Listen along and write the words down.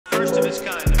first of its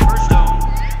kind, the first dome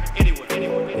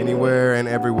Anywhere and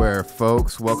everywhere,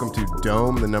 folks. Welcome to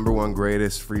Dome, the #1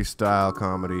 greatest freestyle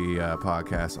comedy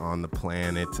podcast on the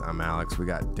planet. I'm Alex. We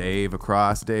got Dave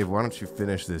across. Dave, why don't you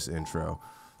finish this intro?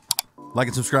 Like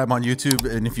and subscribe on YouTube,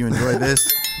 and if you enjoy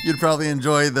this, you'd probably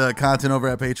enjoy the content over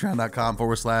at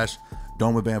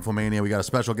patreon.com/Dome with Bamfomania. We got a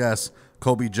special guest,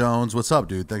 Cobe Jones. What's up,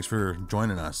 dude? Thanks for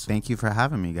joining us. Thank you for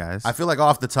having me, guys. I feel like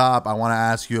off the top, I want to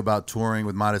ask you about touring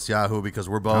with Matisyahu because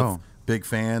we're both big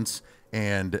fans.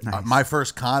 And my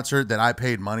first concert that I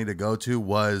paid money to go to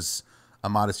was a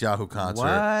Matisyahu concert.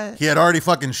 What? He had already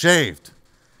fucking shaved.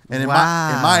 And in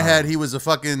my head, he was a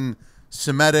fucking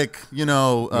Semitic, he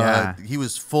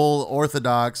was full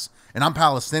Orthodox. And I'm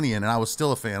Palestinian, and I was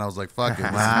still a fan. I was like, fuck it, this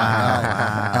is my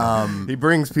guy. He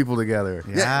brings people together.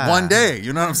 Yeah, one day,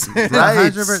 you know what I'm saying? Right.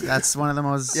 That's one of the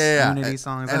most unity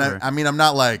songs ever. I mean, I'm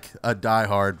not like a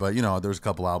diehard, but, there's a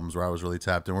couple albums where I was really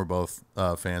tapped in. We're both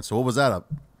fans. So what was that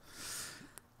up?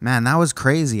 Man, that was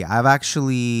crazy. I've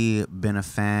actually been a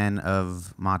fan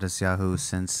of Matisyahu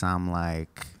since I'm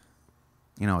like,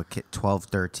 a kid, 12,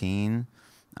 13.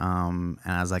 And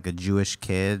as like a Jewish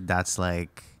kid, that's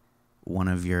like one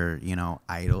of your,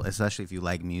 idol, especially if you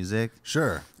like music.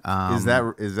 Sure. Is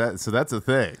that so? That's a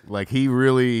thing. Like he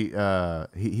really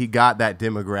he got that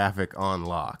demographic on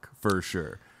lock for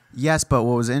sure. Yes, but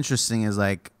what was interesting is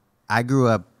like I grew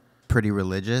up pretty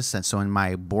religious, and so in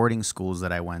my boarding schools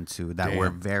that I went to that were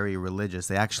very religious,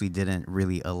 they actually didn't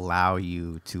really allow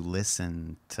you to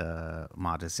listen to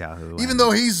Matisyahu, even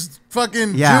though he's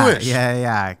fucking Jewish.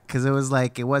 Yeah, because it was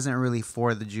like it wasn't really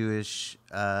for the Jewish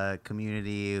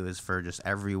community. It was for just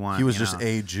everyone. He was just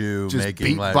a Jew, just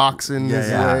making beatboxing his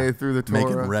way through the Torah,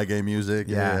 making reggae music.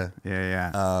 Yeah.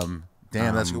 Damn,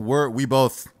 that's we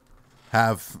both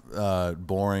have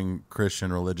boring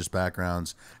Christian religious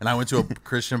backgrounds, and I went to a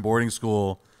Christian boarding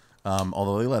school.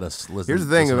 Although they let us listen. Here's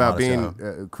the thing about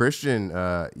being Christian: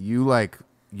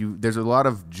 there's a lot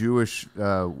of Jewish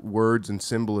words and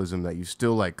symbolism that you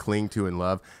still like cling to and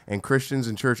love. And Christians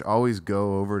in church always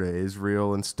go over to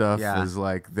Israel and stuff as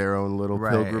like their own little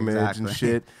pilgrimage and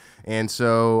shit. And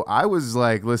so I was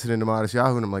like listening to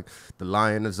Matisyahu, and I'm like, the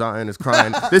Lion of Zion is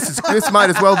crying. This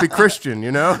might as well be Christian,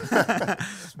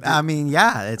 I mean,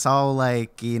 it's all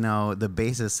like the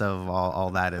basis of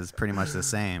all that is pretty much the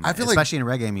same. I feel especially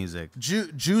like in reggae music,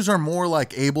 Jews are more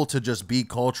like able to just be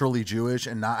culturally Jewish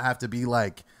and not have to be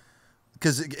like,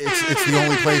 because it's the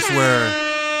only place where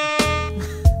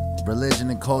religion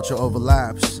and culture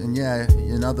overlaps, and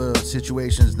in other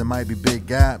situations there might be big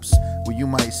gaps where you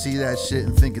might see that shit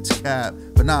and think it's cap,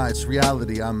 but nah, it's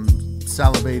reality. I'm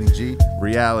salivating, G.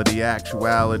 Reality,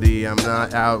 actuality. I'm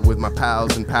not out with my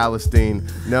pals in Palestine.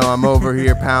 No, I'm over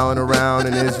here palling around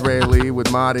in Israeli with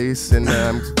Matis, and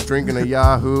I'm drinking a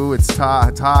Yahoo. It's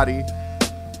Toddy.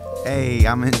 Hey,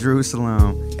 I'm in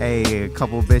Jerusalem. Hey, a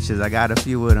couple bitches, I got a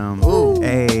few of them. Ooh.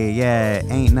 Hey,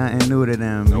 ain't nothing new to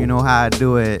them. Nope. You know how I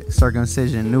do it.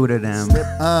 Circumcision new to them.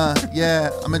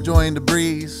 I'm enjoying the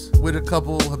breeze with a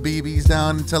couple Habibis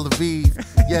down in Tel Aviv.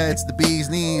 It's the bee's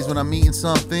knees when I'm eating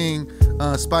something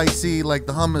spicy like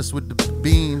the hummus with the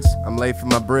beans. I'm late for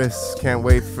my bris. Can't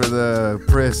wait for the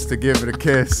bris to give it a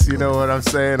kiss. You know what I'm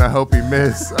saying? I hope he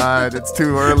miss. It's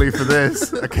too early for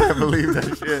this. I can't believe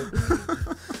that shit.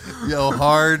 Yo,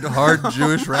 hard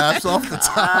Jewish raps off the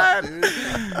top, dude.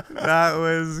 That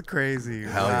was crazy.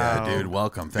 Hell yeah, dude.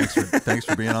 Welcome. Thanks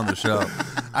for being on the show.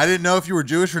 I didn't know if you were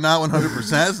Jewish or not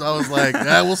 100%, so I was like,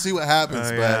 we'll see what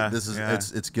happens. But this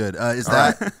is it's good.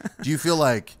 Do you feel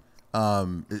like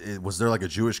was there like a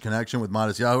Jewish connection with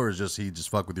Matisyahu, or is he just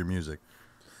fuck with your music?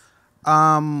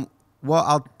 Well,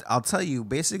 I'll tell you.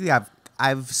 Basically,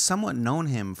 I've somewhat known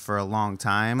him for a long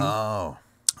time. Oh.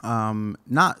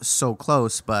 Not so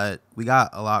close, but we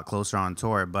got a lot closer on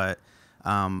tour. But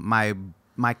my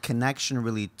connection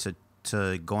really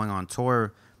to going on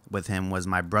tour with him was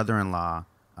my brother-in-law.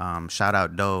 Shout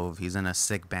out Dove. He's in a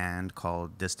sick band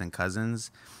called Distant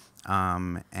Cousins,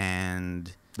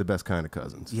 and the best kind of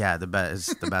cousins. Yeah, the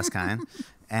best kind.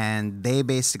 And they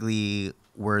basically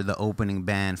were the opening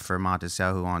band for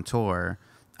Matisyahu on tour.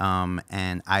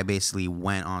 And I basically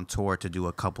went on tour to do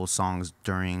a couple songs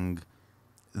during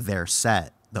their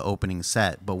set, the opening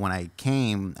set. But when I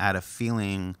came, I had a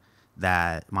feeling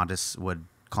that Matis would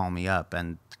call me up,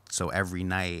 and so every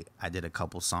night I did a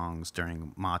couple songs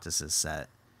during Matis's set.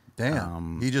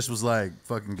 Damn, he just was like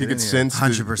fucking. He could sense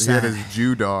 100%. He had his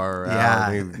Judar.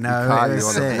 It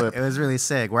was sick. It was really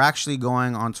sick. We're actually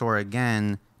going on tour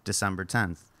again December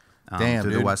 10th.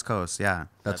 Through the West Coast. Yeah,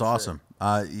 that's awesome.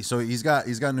 So he's got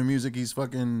new music. He's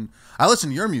fucking. I listen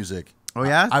to your music. Oh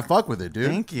yeah, I fuck with it, dude.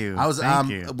 Thank you. Thank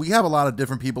you. We have a lot of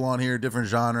different people on here, different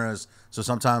genres. So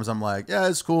sometimes I'm like, yeah,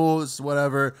 it's cool, it's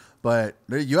whatever. But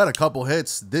you had a couple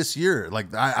hits this year.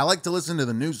 Like I like to listen to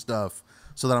the new stuff,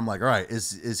 so that I'm like, all right,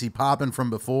 is he popping from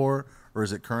before or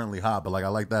is it currently hot? But like I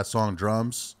like that song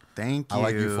Drums. Thank you. I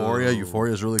like Euphoria.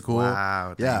 Euphoria is really cool.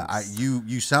 Wow. Yeah, thanks.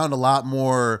 you sound a lot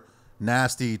more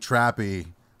nasty, trappy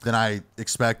than I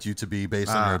expect you to be based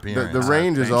on your appearance. The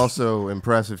range is thank you. also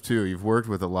impressive too. You've worked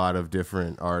with a lot of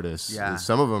different artists. Yeah.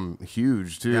 Some of them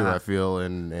huge too. Yeah. I feel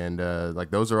and like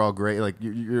those are all great. Like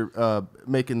you're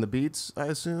making the beats, I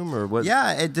assume, or what?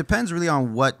 Yeah, it depends really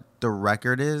on what the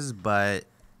record is, but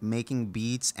making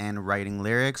beats and writing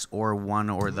lyrics, or one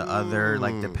or the other,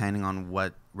 like depending on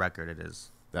what record it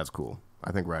is. That's cool.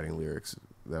 I think writing lyrics,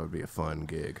 that would be a fun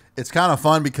gig. It's kind of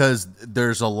fun because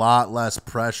there's a lot less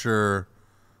pressure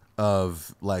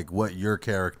of like what your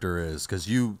character is, because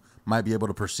you might be able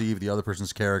to perceive the other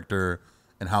person's character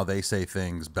and how they say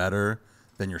things better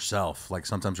than yourself. Like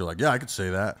sometimes you're like, yeah, I could say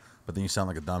that, but then you sound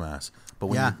like a dumbass. But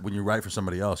when you write for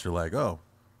somebody else, you're like, oh,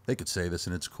 they could say this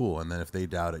and it's cool. And then if they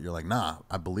doubt it, you're like, nah,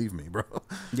 I believe me, bro.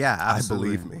 Yeah,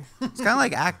 absolutely. Believe me. It's kind of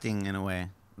like acting in a way,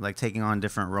 like taking on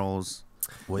different roles.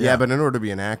 Well, Yeah, but in order to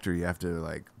be an actor, you have to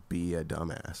like be a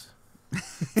dumbass.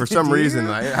 For some reason,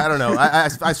 I don't know. I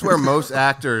swear most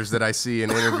actors that I see in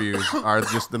interviews are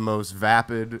just the most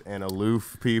vapid and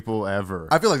aloof people ever.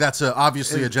 I feel like that's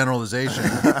obviously a generalization. We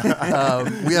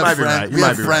have might be right. You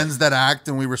might be friends that act,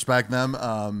 and we respect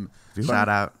them. Shout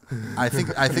out. I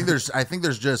think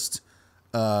there's just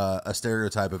a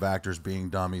stereotype of actors being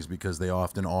dummies because they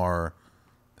often are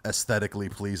aesthetically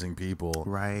pleasing people,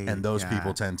 Right, And those yeah.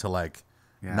 people tend to like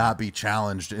Yeah. not be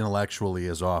challenged intellectually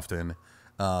as often,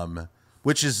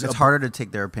 which is It's harder to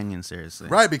take their opinion seriously.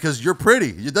 right because you're pretty.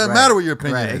 It doesn't Right. matter what your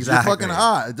opinion Right, is. exactly. You're fucking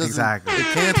hot. It doesn't. Exactly. It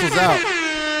cancels out.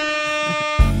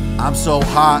 I'm so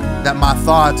hot that my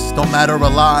thoughts don't matter a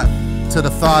lot to the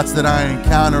thoughts that I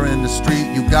encounter in the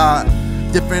street. You got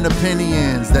different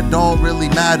opinions that don't really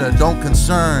matter, don't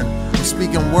concern. I'm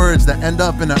speaking words that end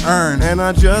up in an urn. And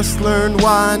I just learned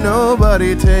why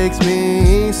nobody takes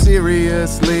me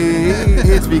seriously.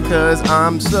 It's because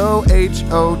I'm so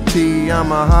H.O.T.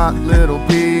 I'm a hot little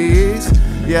piece.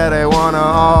 Yeah, they wanna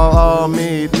all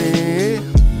meet me.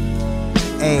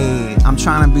 Hey, I'm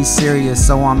trying to be serious,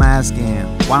 so I'm asking,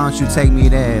 why don't you take me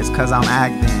there? It's cause I'm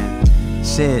acting.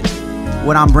 Shit,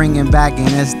 what I'm bringing back in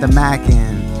is the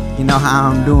mackin'. You know how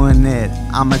I'm doing it,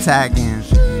 I'm attacking.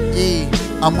 Yeah,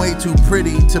 I'm way too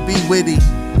pretty to be witty.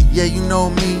 Yeah, you know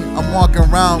me, I'm walking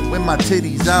around with my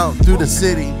titties out through the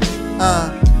city.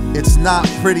 It's not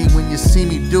pretty when you see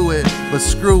me do it, but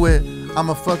screw it, I'm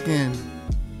a fucking...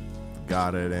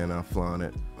 Got it, and I flaunt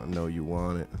it. I know you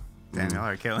want it. Damn, y'all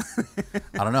are killing.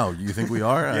 I don't know, you think we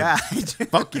are? Yeah.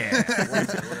 Fuck yeah.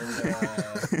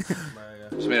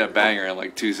 Just made a banger in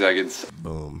like 2 seconds.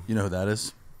 Boom. You know who that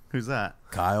is? Who's that?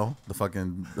 Kyle, the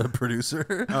fucking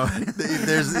producer. Oh.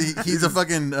 He's a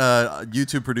fucking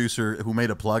YouTube producer who made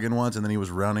a plugin once, and then he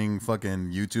was running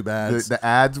fucking YouTube ads. The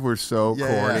ads were so Yeah,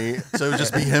 corny. yeah. So it would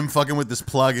just be him fucking with this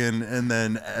plugin, and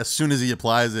then as soon as he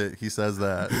applies it, he says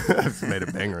that. I've made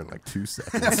a banger in like 2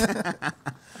 seconds.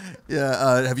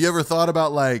 Yeah. Have you ever thought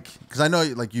about like? Because I know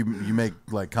like you make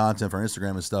like content for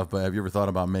Instagram and stuff, but have you ever thought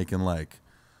about making like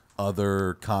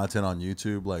other content on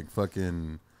YouTube, like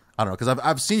fucking? I don't know, because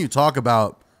I've seen you talk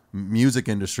about music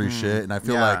industry shit, and I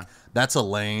feel yeah. like that's a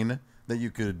lane that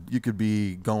you could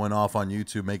be going off on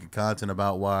YouTube making content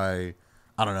about why.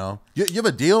 I don't know. You have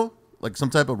a deal, like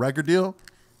some type of record deal,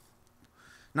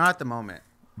 Not at the moment.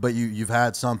 but you've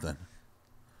had something.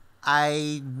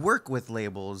 I work with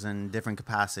labels in different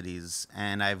capacities,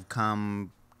 and I've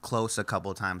come close a couple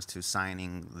of times to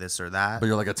signing this or that. But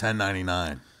you're like a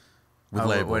 1099 with Oh,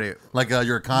 label, what do you- like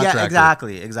you're a contractor. Yeah,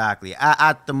 exactly.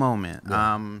 At the moment,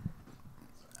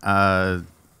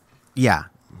 yeah.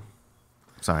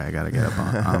 Sorry, I gotta get up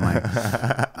on my.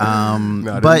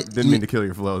 No, But didn't mean to kill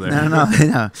your flow there.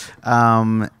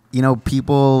 No. You know,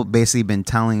 people basically been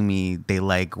telling me they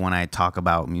like when I talk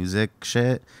about music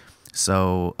shit.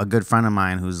 So a good friend of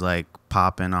mine who's like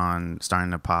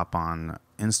starting to pop on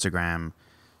Instagram,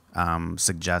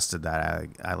 suggested that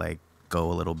I like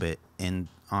go a little bit in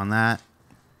on that.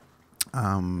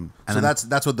 And So then-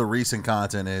 that's what the recent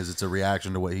content is. It's a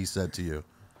reaction to what he said to you.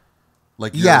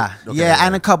 Like yeah, okay, yeah,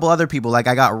 and a couple other people. Like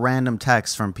I got random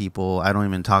texts from people I don't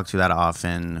even talk to that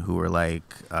often who were like,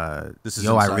 This is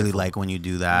 "Yo, I really insightful. like when you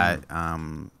do that."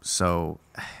 So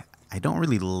I don't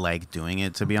really like doing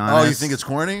it, to be honest. Oh, you think it's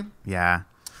corny? Yeah.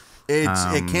 It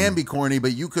can be corny,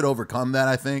 but you could overcome that.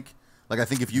 I think. Like I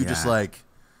think if you just Yeah.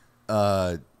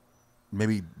 like,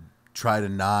 maybe try to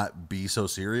not be so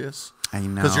serious. I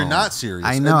know. Because you're not serious.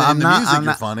 I know. In the music, I'm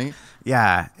you're not funny.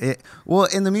 Yeah. Well,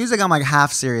 in the music, I'm like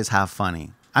half serious, half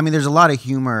funny. I mean, there's a lot of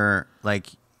humor, like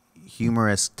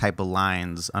humorous type of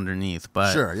lines underneath,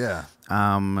 but Sure, yeah.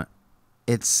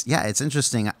 it's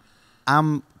interesting.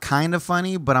 I'm kind of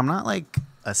funny, but I'm not like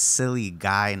a silly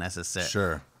guy necessarily.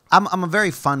 Sure. I'm a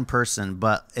very fun person,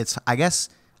 but I guess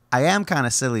I am kind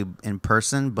of silly in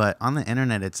person, but on the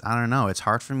internet, I don't know. It's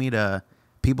hard for me to.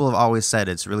 People have always said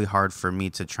it's really hard for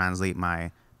me to translate my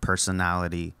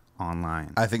personality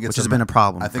online. I think it's which has been a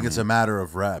problem. I think for it's me. a matter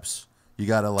of reps. You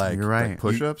gotta like. You're right. Like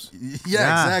push-ups. Yeah,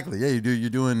 Yeah. exactly. Yeah, you're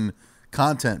doing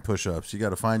content push-ups. You got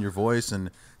to find your voice, and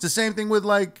it's the same thing with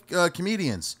like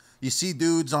comedians. You see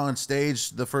dudes on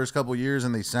stage the first couple years,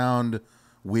 and they sound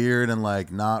weird and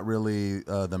like not really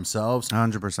themselves.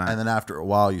 100%. And then after a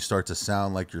while, you start to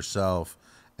sound like yourself.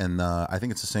 And I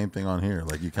think it's the same thing on here.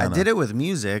 Like you I kind of did it with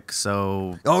music,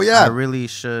 so Oh, yeah. I really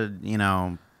should,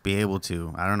 be able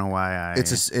to. I don't know why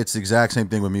It's the exact same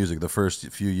thing with music. The first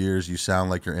few years, you sound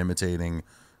like you're imitating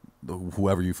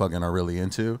whoever you fucking are really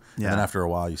into. Yeah. And then after a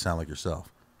while, you sound like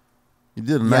yourself. You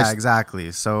did a nice. Yeah,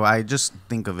 exactly. So I just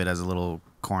think of it as a little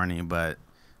corny, but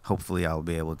hopefully I'll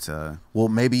be able to. Well,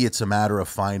 maybe it's a matter of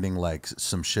finding like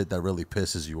some shit that really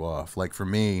pisses you off. Like for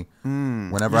me,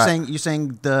 whenever You're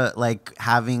saying the like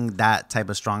having that type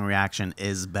of strong reaction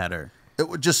is better, it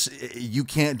would just you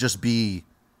can't just be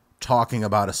talking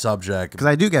about a subject. because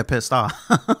I do get pissed off.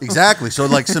 Exactly. So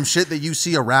like some shit that you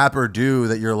see a rapper do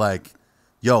that you're like,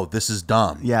 yo, this is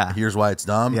dumb. Yeah. Here's why it's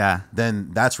dumb. Yeah.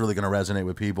 Then that's really going to resonate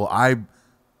with people. I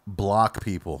block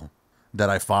people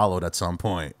that I followed at some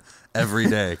point every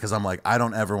day because I'm like, I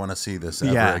don't ever want to see this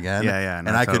ever Yeah. again. Yeah.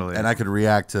 No, and totally. I could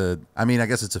react to. I mean, I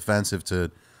guess it's offensive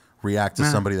to react to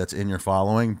somebody that's in your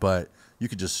following, but you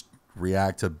could just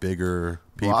react to bigger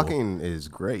people. Blocking is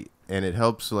great, and it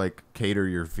helps like cater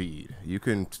your feed. You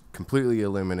can completely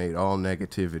eliminate all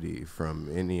negativity from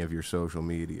any of your social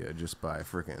media just by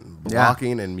freaking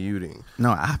blocking and muting.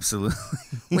 No, absolutely.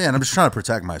 Man, I'm just trying to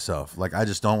protect myself. Like, I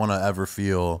just don't want to ever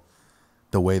feel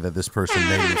the way that this person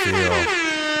made me feel.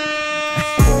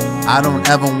 I don't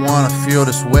ever want to feel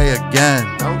this way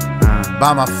again.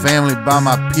 By my family, by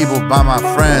my people, by my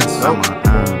friends.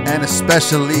 And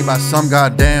especially by some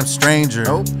goddamn stranger.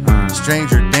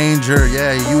 Stranger danger,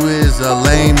 yeah, you is a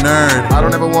lame nerd. I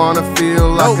don't ever want to feel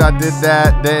like I did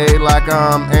that day, like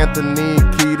I'm Anthony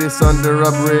Kiedis under a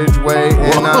bridgeway,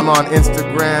 and I'm on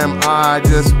Instagram. I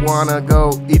just want to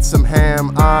go eat some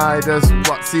ham. I just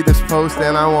see this post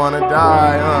and I want to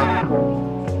die.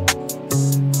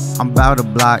 I'm about to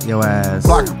block your ass.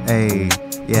 Block 'em. Hey,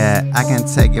 yeah, I can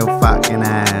take your fucking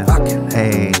ass.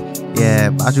 Hey, yeah,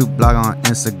 about you blog on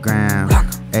Instagram.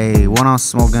 Hey, what I'm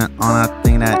smoking on, I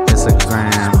think that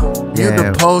Instagram. You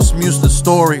Yeah, the post, mute the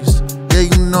stories. Yeah,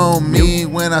 you know me,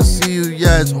 when I see you,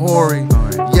 yeah, it's hoary.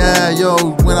 Yeah,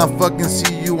 yo, when I fucking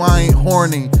see you, I ain't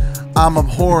horny. I'm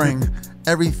abhorring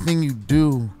everything you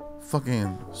do.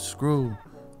 Fucking screw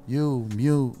you,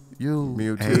 mute you.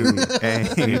 Mewtwo. hey,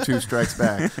 Mewtwo strikes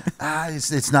back.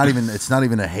 It's not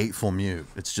even a hateful mute.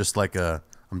 It's just like I'm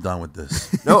done with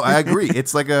this. No, I agree.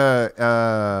 It's like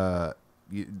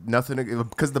nothing,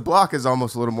 because the block is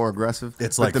almost a little more aggressive.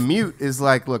 It's but like the mute is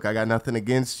like, look, I got nothing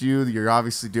against you. You're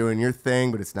obviously doing your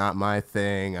thing, but it's not my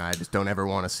thing. I just don't ever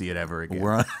want to see it ever again.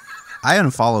 We're on. I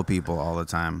unfollow people all the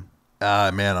time.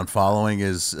 Man, unfollowing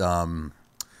is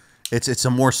it's a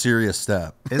more serious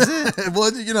step. Is it?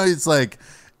 Well, it's like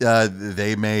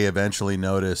they may eventually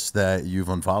notice that you've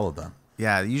unfollowed them.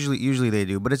 Yeah, usually they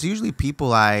do, but it's usually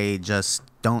people I just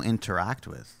don't interact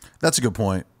with. That's a good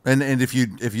point. And if you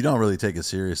don't really take it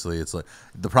seriously, it's like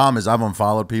the problem is I've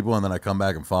unfollowed people and then I come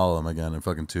back and follow them again in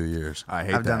fucking 2 years. I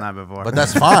hate I've done that before. But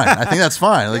that's fine. I think that's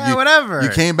fine. Like Yeah, whatever. You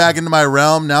came back into my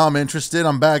realm. Now I'm interested.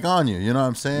 I'm back on you. You know what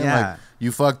I'm saying? Yeah. Like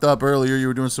you fucked up earlier. You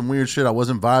were doing some weird shit. I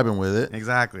wasn't vibing with it.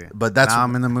 Exactly. But that's now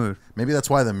I'm in the mood. maybe that's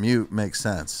why the mute makes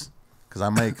sense because I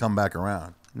may come back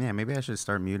around. Yeah, maybe I should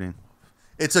start muting.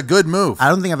 It's a good move. I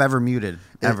don't think I've ever muted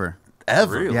ever.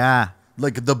 Ever. Really? Yeah.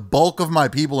 Like the bulk of my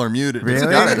people are muted. Really?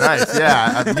 Got it, nice.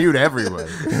 Yeah, I mute everyone.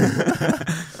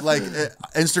 Like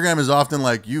Instagram is often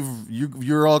like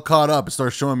you're all caught up. It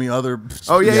starts showing me other.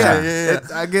 Oh yeah.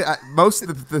 yeah. Most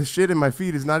of the shit in my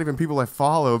feed is not even people I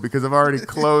follow because I've already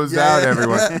closed out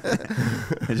everyone.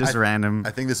 It's just random.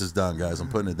 I think this is done, guys. I'm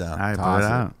putting it down. I put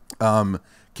it out.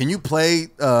 Can you play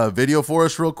video for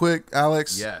us real quick,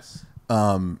 Alex? Yes,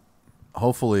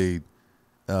 Hopefully,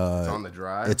 it's on the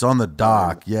drive. it's on the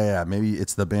dock. Yeah. Maybe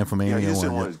it's the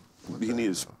Bamfomania one. He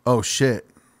needs. Oh shit.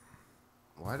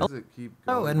 Why does it keep?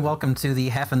 Hello Going? and welcome to the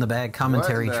Half in the Bag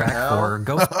commentary What the track hell? for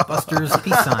Ghostbusters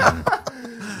Peace Sign.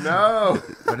 No.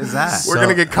 What is that? We're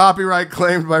gonna get copyright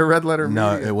claimed by Red Letter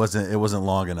No, Media. it wasn't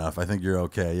long enough. I think you're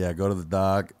okay. Yeah, go to the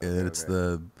doc. It's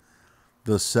the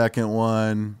second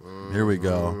one. Here we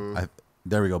go.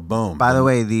 There we go. Boom. By the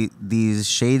way, these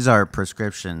shades are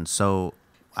prescription, so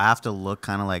I have to look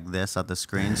kind of like this at the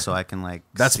screen so I can like.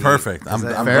 That's see. perfect. I'm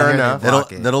fair glad- enough.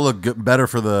 That'll look better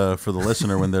for the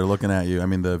listener when they're looking at you. I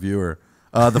mean the viewer.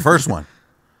 The first one.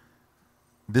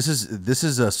 This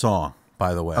is a song,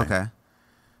 by the way. Okay.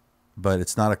 But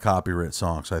it's not a copyright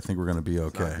song, so I think we're gonna be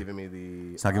It's okay. not giving me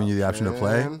the. It's not giving you the option to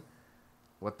play?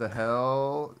 What the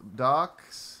hell,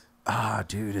 docs? Ah,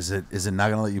 dude, is it not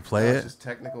gonna let you play No, it? it's just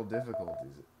technical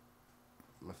difficulties.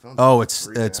 My phone's Oh,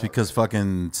 freaking it's out because right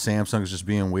fucking Samsung's just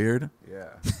being weird. now.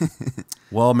 Yeah.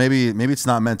 Well, maybe it's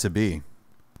not meant to be.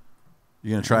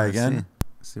 You gonna try Let's again?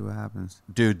 See what happens.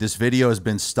 Dude, this video has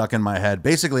been stuck in my head.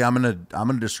 Basically, I'm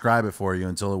gonna describe it for you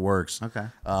until it works. Okay.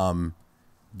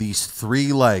 These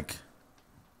three like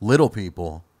little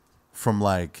people from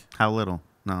like How little?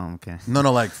 No, I'm okay. no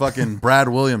like fucking Brad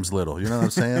Williams little. You know what I'm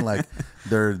saying? Like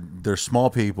they're small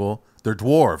people. They're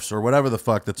dwarfs or whatever the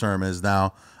fuck the term is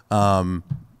now.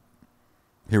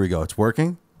 Here we go. It's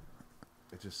working.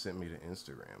 It just sent me to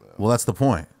Instagram though. Well, that's the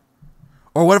point.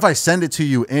 Or what if I send it to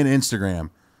you in Instagram?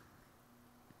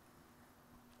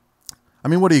 I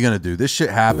mean, what are you gonna do? This shit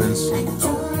happens.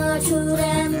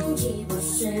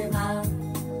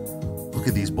 Look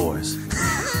at these boys.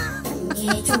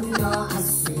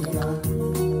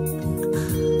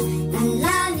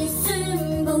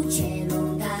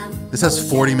 This has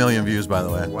 40 million views, by the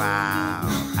way. Wow.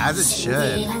 As it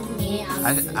should.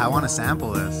 I want to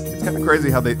sample this. It's kind of crazy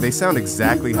how they sound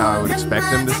exactly how I would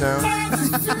expect them to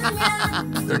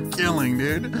sound. They're killing,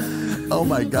 dude. Oh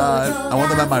my god. I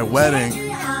want them at my wedding.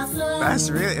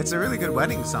 It's a really good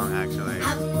wedding song, actually.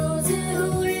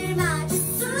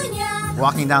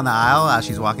 Walking down the aisle as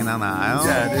she's walking down the aisle.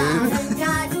 Yeah, dude.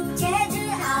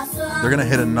 They're gonna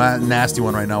hit a nasty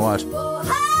one right now. Watch. Oh.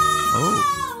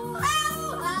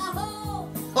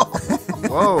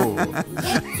 Whoa.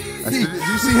 Did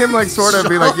you see him like sort of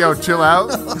be like, yo, chill out?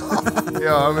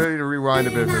 Yo, I'm ready to rewind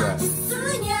a bit for that.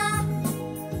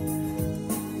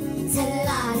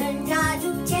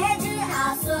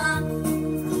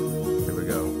 Here we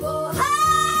go.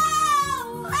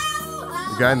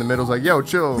 The guy in the middle's like, yo,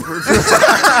 chill.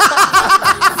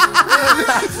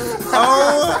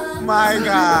 Oh my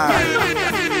god.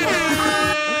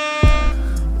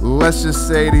 Let's just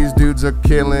say these dudes are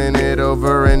killing it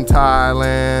over in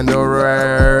Thailand or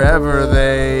wherever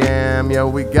they am. Yo,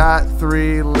 we got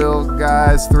three little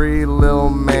guys, three little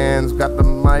mans. Got the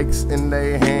mics in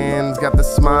their hands, got the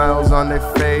smiles on their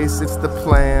face. It's the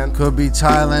plan. Could be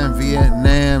Thailand,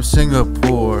 Vietnam,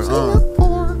 Singapore.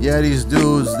 Yeah, these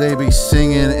dudes, they be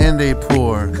singing and they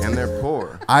poor. And they're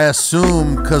poor. I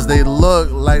assume because they look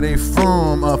like they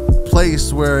from a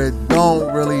place where it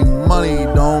don't really money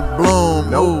don't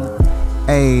bloom. Nope.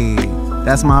 Hey,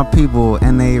 that's my people,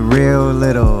 and they real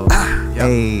little.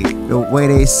 Hey, the way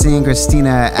they sing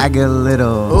Christina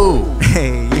Aguilera. Ooh.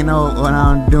 Hey, you know what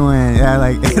I'm doing? Yeah,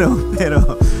 like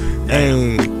it'll.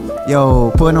 Hey,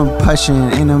 yo, put them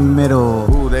pushing in the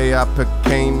middle. Ooh, they are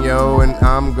pequeño and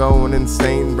I'm going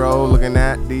insane, bro. Looking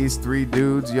at these three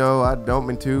dudes, yo. I don't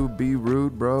mean to be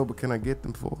rude, bro, but can I get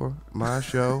them for my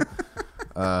show?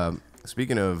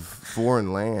 Speaking of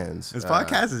foreign lands, This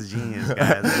podcast is genius,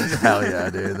 guys. Hell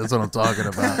yeah, dude. That's what I'm talking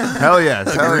about. hell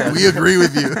yes, hell yes. We agree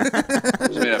with you.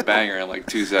 Just made a banger in like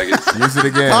 2 seconds. Use it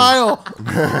again. Kyle.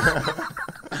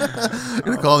 I'm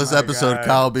gonna call this episode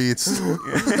Kyle Beats.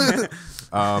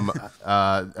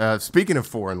 Speaking of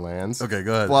foreign lands, Okay,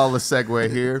 go ahead. Flawless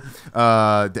segue here.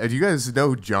 Do you guys know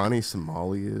who Johnny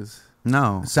Somali is?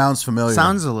 No. Sounds familiar.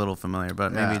 Sounds a little familiar,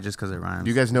 but maybe Yeah. just because it rhymes. Do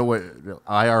you guys know what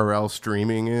IRL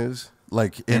streaming is?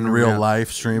 like in In real real-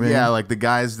 life streaming. Yeah, like the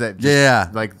guys that just, Yeah,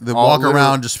 like the all walk little-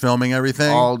 around just filming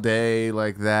everything. all day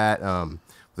like that.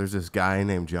 There's this guy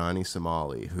named Johnny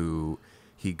Somali who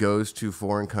he goes to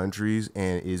foreign countries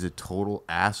and is a total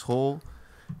asshole,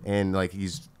 and like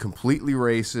he's completely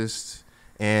racist.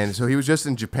 And so he was just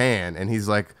in Japan, and he's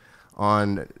like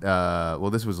on. Well,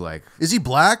 this was like Is he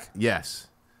black? yes,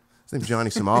 his name's Johnny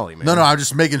Somali, man. No, I'm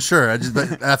just making sure. I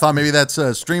thought maybe that's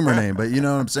a streamer name, but you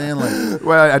know what I'm saying? Like,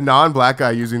 Well, a non-black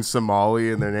guy using Somali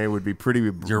in their name would be pretty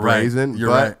You're right. brazen. You're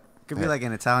but right. Could be like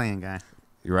an Italian guy.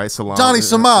 You're right, Salami. Johnny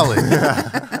Somali.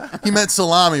 He meant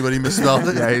salami, but he misspelled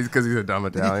it. Yeah, because he's a dumb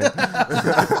Italian.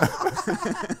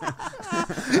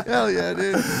 Hell yeah,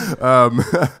 dude.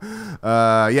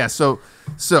 Yeah, so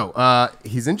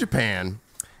he's in Japan,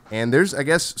 and there's, I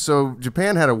guess, so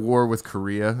Japan had a war with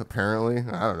Korea, apparently.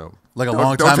 I don't know, Like a Don't,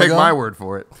 long don't time take ago? my word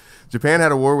for it. Japan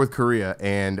had a war with Korea,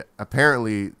 and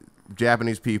apparently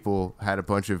Japanese people had a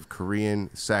bunch of Korean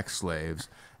sex slaves.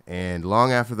 And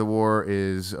long after the war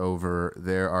is over,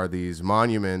 there are these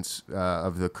monuments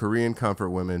of the Korean comfort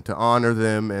women to honor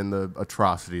them and the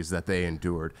atrocities that they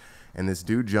endured. And this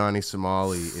dude, Johnny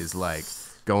Somali, is like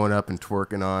going up and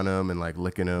twerking on them and like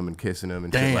licking them and kissing them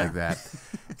and shit like that.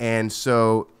 And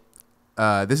so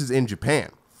this is in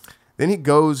Japan. Then he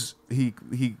goes,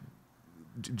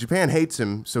 Japan hates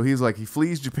him, so he's like, he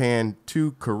flees Japan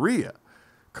to Korea.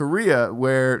 Korea,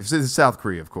 where this is South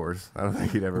Korea, of course. I don't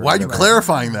think he'd ever. Why are you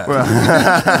clarifying that?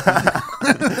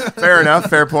 Fair enough.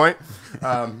 Fair point.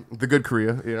 The good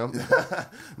Korea, you know.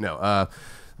 No.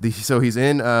 So he's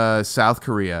in South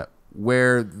Korea,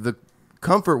 where the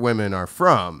comfort women are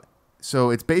from.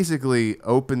 So it's basically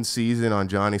open season on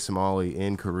Johnny Somali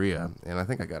in Korea, and I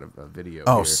think I got a video.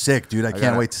 Oh, here. sick, dude! I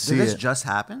can't wait to see Did this it. just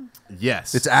happen?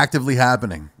 Yes, It's actively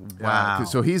happening. Wow.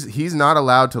 So he's not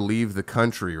allowed to leave the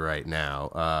country right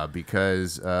now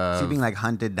because Is he being like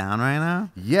hunted down right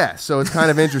now? yeah. So it's kind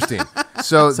of interesting.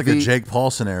 So It's like a Jake Paul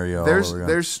scenario. all over again.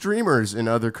 There's streamers in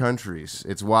other countries.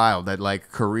 It's wild that like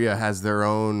Korea has their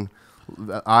own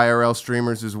IRL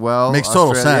streamers as well. Makes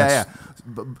total Australia, sense.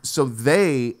 Yeah. So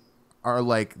they are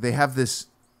like, they have this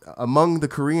among the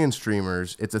Korean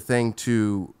streamers. It's a thing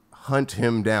to hunt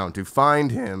him down, to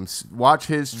find him, watch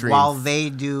his stream While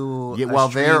they do, yeah, a while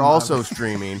stream they're of- also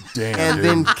streaming, Damn, and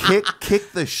dude. then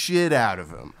kick the shit out of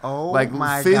him. Oh like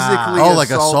my physically God. Oh, like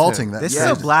assault assaulting him. that. This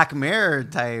Yeah. is a Black Mirror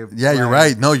type. Yeah, you're like-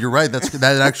 right. No, you're right.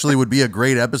 That actually would be a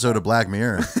great episode of Black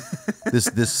Mirror.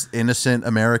 This innocent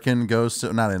American goes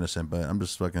to, not innocent, but I'm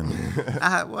just fucking.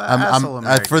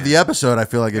 Well, For the episode, I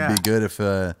feel like it'd Yeah. be good if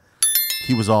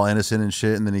he was all innocent and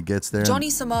shit, and then he gets there. Johnny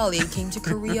Somali came to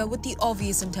Korea with the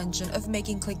obvious intention of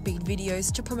making clickbait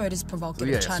videos to promote his provocative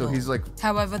Yeah, channel. so he's like,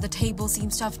 However, the table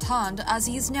seems to have turned as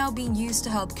he is now being used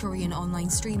to help Korean online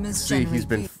streamers see, generate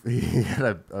views.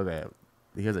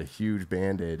 he has a huge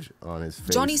bandage on his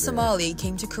face. Johnny there. Somali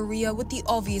came to Korea with the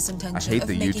obvious intention hate of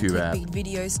the making YouTube app. clickbait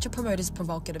videos to promote his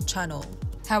provocative channel.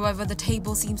 However, the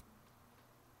table seems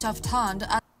to have turned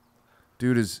as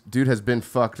Dude has been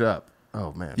fucked up.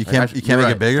 Oh man, You can't you're make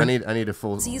it bigger? I need a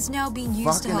full. he is now being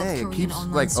used to Fucking help A, it Korean keeps,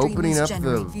 online like, opening streamers up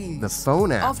generate the views.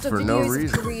 phone app After for videos no of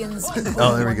reason. Koreans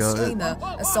Oh, there we one go. streamer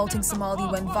assaulting Somali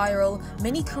went viral,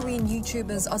 many Korean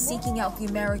YouTubers are seeking out the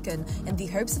American in the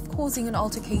hopes of causing an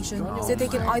altercation so they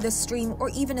can either stream or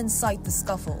even incite the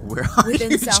scuffle. Where are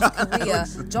Within you, South John? Korea,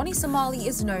 Johnny Somali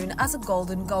is known as a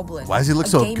golden goblin. Why does he look a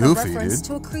so gamer goofy, reference dude?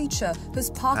 to a creature whose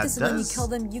part is that when you does. kill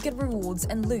them, you get rewards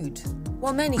and loot.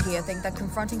 While many here think that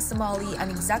confronting Somali and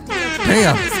exactly what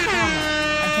Damn. is karma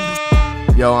and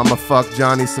can be Yo, I'ma fuck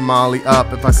Johnny Somali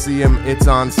up. If I see him, it's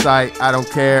on sight. I don't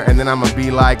care. And then I'ma be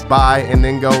like, bye. And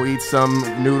then go eat some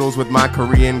noodles with my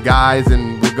Korean guys.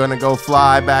 And we're gonna go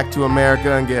fly back to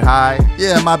America and get high.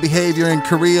 Yeah, my behavior in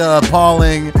Korea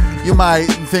appalling. You might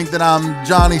think that I'm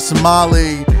Johnny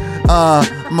Somali.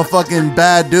 I'm a fucking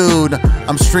bad dude.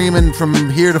 I'm streaming from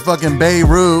here to fucking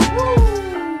Beirut.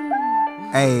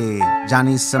 Hey,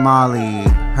 Johnny Somali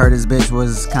heard his bitch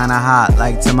was kinda hot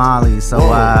like tamale, so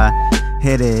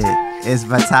hit it. It's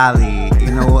Vitali.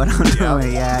 You know what I'm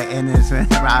doing? Yeah, in his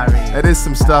Ferrari. That is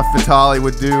some stuff Vitali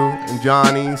would do. And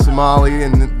Johnny Somali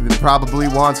and probably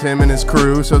wants him and his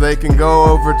crew so they can go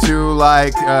over to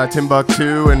like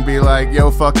Timbuktu and be like, yo,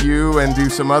 fuck you, and do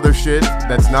some other shit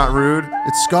that's not rude.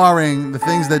 It's scarring the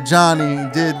things that Johnny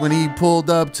did when he pulled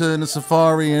up to a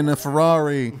safari in a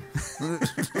Ferrari.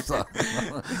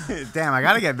 Damn, I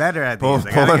gotta get better at these.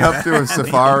 I gotta Pulling get up to a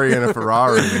safari in a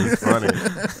Ferrari is funny.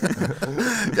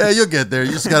 Yeah, you'll get there.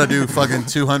 You just got to do fucking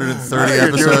 230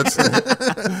 You're doing-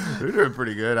 episodes. You're doing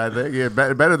pretty good, I think. Yeah,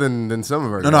 better than some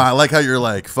of our No, guys. I like how you're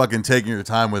like fucking taking your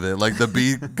time with it. Like the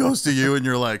beat goes to you and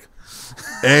you're like,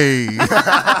 hey.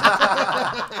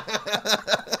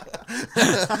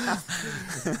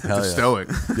 Hell yeah. Stoic.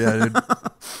 Yeah, dude.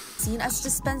 seen as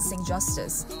dispensing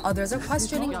justice. Others are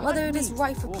questioning whether it is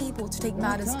right for people to take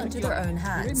matters into their own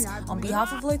hands on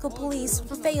behalf of local police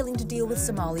for failing to deal with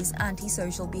Somali's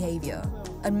antisocial behavior.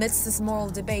 Amidst this moral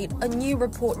debate, a new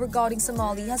report regarding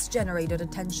Somali has generated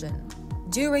attention.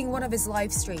 During one of his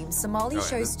live streams, Somali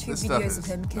shows two this stuff videos of is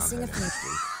him kissing a okay.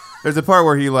 few. There's a part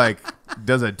where he like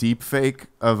does a deep fake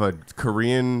of a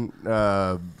Korean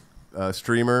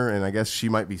streamer, and I guess she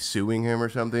might be suing him or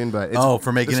something. But it's,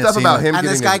 for making the it stuff seem about like- him. And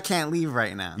this getting guy his- can't leave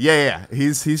right now. Yeah.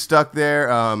 He's stuck there.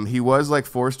 He was like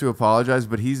forced to apologize,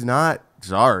 but he's not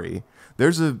sorry.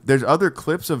 There's other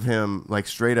clips of him like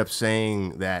straight up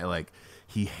saying that like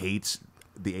he hates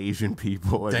the Asian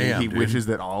people, and Damn, he dude. wishes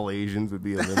that all Asians would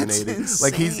be eliminated. That's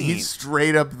Like insane. he's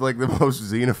straight up like the most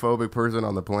xenophobic person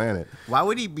on the planet. Why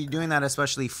would he be doing that,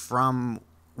 especially from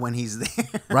when he's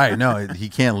there? Right? No, he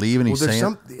can't leave, and Well, he's there's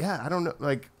saying, I don't know.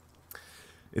 Like,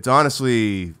 it's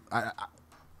honestly,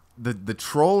 the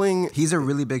trolling. He's a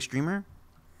really big streamer.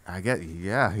 I get,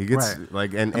 yeah, he gets Right.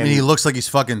 like, and I mean, he looks like he's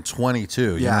fucking 22. You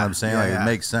know Yeah, what I'm saying? yeah, Like, yeah. it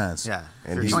makes sense. Yeah,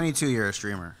 And you're he- 22, you're a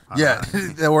streamer. Yeah,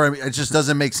 or I mean, it just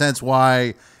doesn't make sense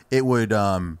why it would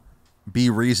be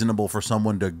reasonable for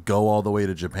someone to go all the way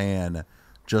to Japan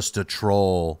just to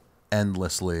troll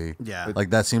endlessly. Yeah.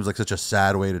 like that seems like such a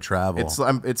sad way to travel.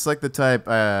 it's like the type.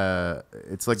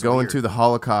 It's like going to the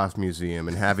Holocaust Museum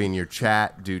and having your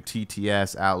chat do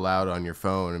TTS out loud on your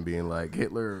phone and being like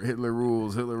Hitler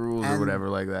rules, or And whatever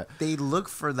like that. They look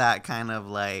for that kind of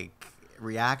like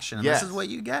reaction. And Yes. This is what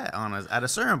you get at a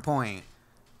certain point.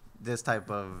 This type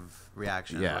of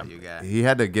reaction is Yeah, what you get. he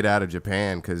had to get out of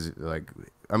Japan because, like,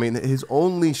 I mean, his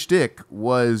only shtick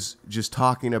was just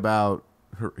talking about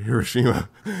Hiroshima.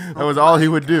 That was all he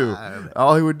would do. God.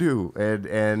 All he would do,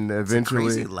 and eventually,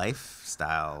 Crazy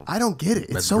lifestyle. I don't get it.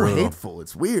 It's That's so brutal. hateful.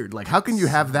 It's weird. Like, how can you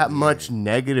have that much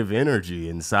negative energy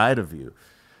inside of you?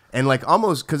 And like,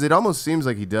 almost because it almost seems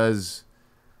like he does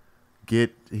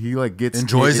gets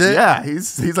Enjoys it? Yeah,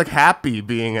 he's like happy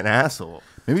being an asshole.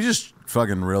 Maybe just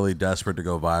fucking really desperate to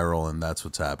go viral, and that's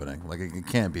what's happening. Like it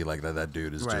can't be like that. That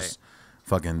dude is Right. just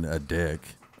fucking a dick,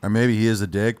 or maybe he is a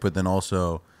dick, but then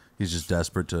also he's just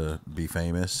desperate to be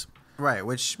famous. Right,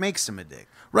 which makes him a dick.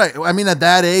 Right. I mean, at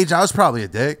that age, I was probably a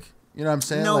dick. You know what I'm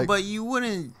saying? No, Like- but you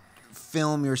wouldn't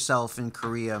film yourself in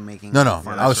Korea making no.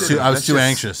 fun I of was shit. too That's too just-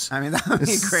 anxious. I mean, that would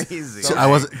be crazy. So I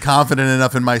wasn't confident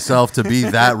enough in myself to be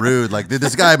that rude. Like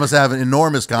this guy must have an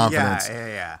enormous confidence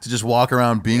yeah. to just walk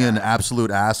around being an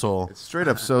absolute asshole. It's straight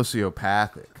up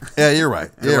sociopathic. Yeah, you're right.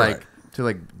 to You're like right. to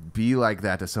like be like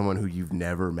that to someone who you've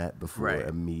never met before Right.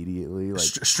 immediately. Like,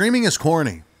 Streaming is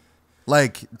corny.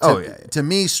 Like, to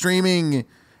me, streaming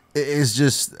is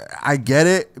just, I get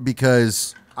it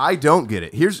because, I don't get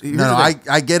it. Here's no, the thing.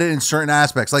 I get it in certain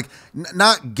aspects. Like,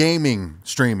 not gaming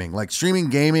streaming. Like, streaming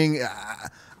gaming,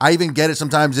 I even get it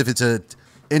sometimes if it's a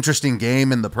interesting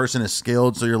game and the person is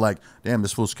skilled. So you're like, damn,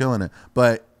 this fool's killing it.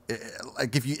 But,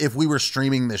 like, if we were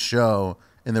streaming this show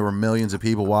and there were millions of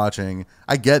people watching,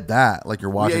 I get that. Like,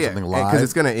 you're watching something live. because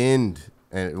it's gonna end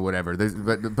and whatever.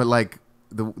 But like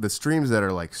the streams that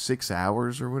are like 6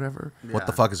 hours or whatever. What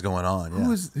the fuck is going on? Yeah.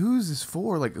 Who is this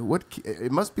for? Like, what?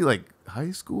 It must be like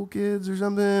high school kids or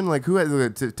something. Like, who has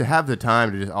to have the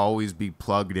time to just always be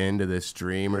plugged into this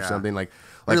stream or something? Like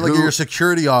You're a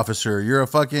security officer. You're a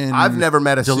fucking I've never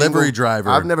met a delivery single, driver.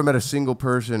 I've never met a single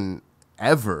person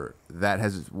ever that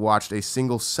has watched a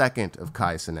single second of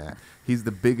Kai Cenat. He's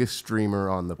the biggest streamer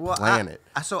on the planet.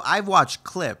 So I've watched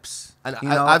clips. And you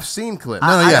know, I've seen clips.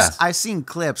 I've seen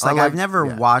clips. Like, Unlike- I've never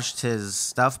yeah. watched his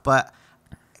stuff, but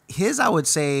his, I would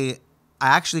say, I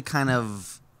actually kind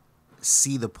of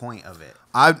see the point of it.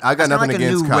 I got It's nothing like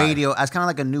against a new Kai. radio. It's kind of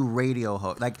like a new radio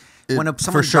host. Like when for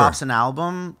someone sure. drops an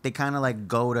album, they kind of like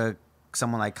go to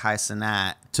someone like Kai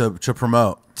Cenat to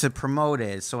promote. to promote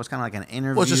it. So it's kind of like an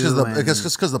interview. Well, it's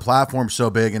just because the platform's so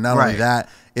big, and not only Right. that,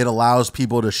 it allows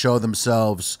people to show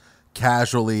themselves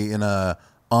casually in a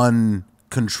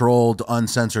uncontrolled,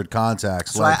 uncensored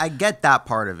context. So I get that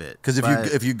part of it. Because but-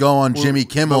 if you go on Jimmy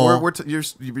Kimmel, But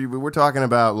we're talking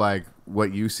about like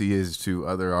what you see is to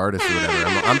other artists or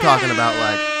whatever. I'm talking about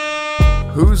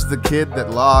like who's the kid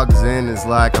that logs in is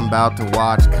like, I'm about to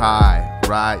watch Kai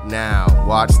right now.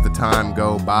 Watch the time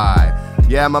go by.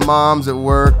 Yeah, my mom's at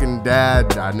work and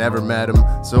dad, I never met him.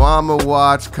 So I'ma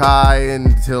watch Kai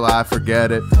until I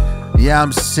forget it. yeah,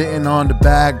 I'm sitting on the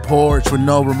back porch with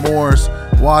no remorse,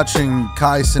 watching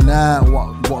Kai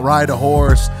Cenat ride a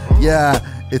horse. Yeah,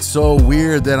 it's so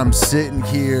weird that I'm sitting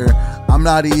here. I'm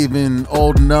not even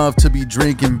old enough to be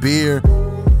drinking beer.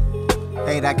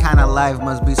 Hey, that kind of life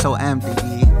must be so empty.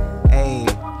 B. Hey,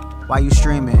 why you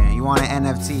streaming? You want an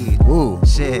NFT? Ooh.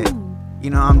 Shit. You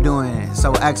know I'm doing it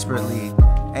so expertly.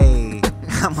 Hey,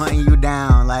 I'm hunting you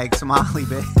down like Somali,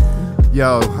 bitch.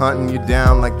 Yo, hunting you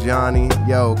down like Johnny.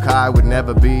 Yo, Kai would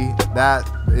never be.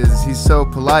 He's so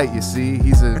polite, you see.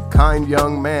 He's a kind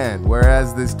young man.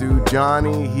 Whereas this dude,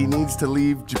 Johnny, he needs to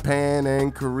leave Japan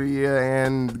and Korea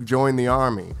and join the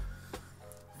army.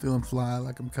 Feeling fly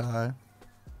like I'm Kai.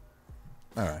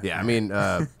 All right. Yeah, I mean,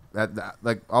 that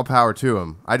like, all power to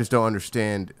him. I just don't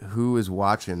understand who is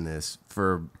watching this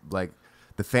for, like,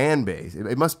 the fan base.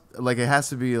 It must, like, it has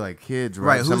to be, like, kids, right?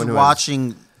 Right, who's Someone who has-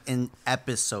 watching in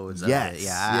episodes of Yes. it?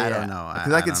 Yeah, I don't know.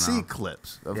 Because I can don't see know.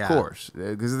 clips, of Yeah. course.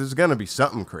 Because there's going to be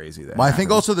something crazy there. Well, I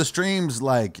think also the streams,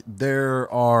 like,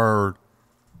 there are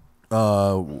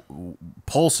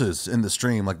pulses in the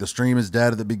stream. Like the stream is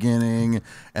dead at the beginning,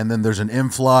 and then there's an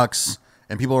influx,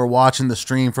 and people are watching the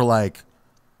stream for like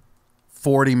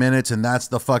 40 minutes, and that's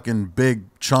the fucking big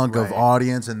chunk of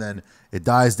audience, and then it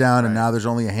dies down, and now there's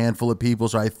only a handful of people.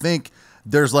 So I think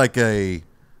there's like a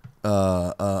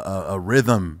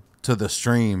rhythm to the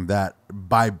stream that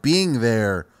by being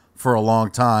there for a long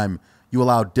time, you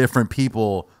allow different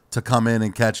people to come in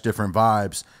and catch different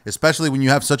vibes, especially when you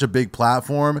have such a big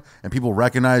platform and people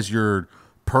recognize your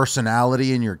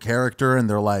personality and your character, and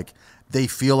they're like, they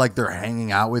feel like they're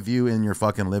hanging out with you in your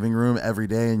fucking living room every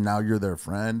day, and now you're their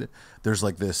friend. There's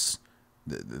like this,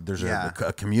 there's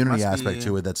a community aspect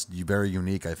to it that's very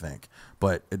unique, I think.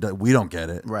 But we don't get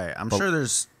it. Right. I'm sure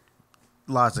there's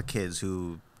lots of kids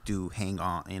who do hang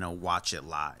on, watch it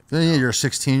live. Yeah, you're a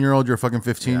 16-year-old, you're a fucking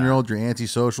 15-year-old, you're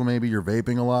antisocial maybe, you're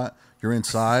vaping a lot, you're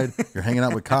inside, you're hanging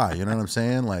out with Kai, you know what I'm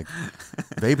saying? Like,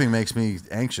 vaping makes me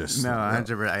anxious. No, I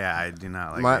do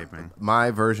not like vaping. My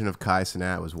version of Kai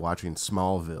Cenat was watching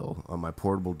Smallville on my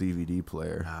portable DVD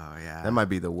player. Oh, yeah. That might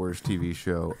be the worst TV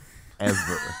show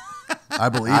ever. I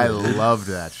believe I it. loved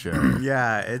that show.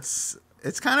 Yeah, it's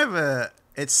kind of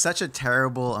it's such a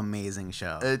terrible, amazing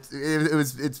show.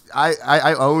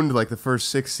 I owned like the first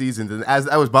 6 seasons, and as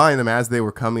I was buying them as they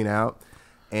were coming out,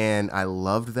 and I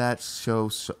loved that show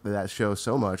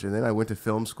so much. And then I went to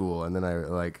film school, and then I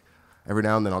like every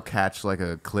now and then I'll catch like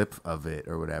a clip of it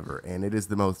or whatever, and it is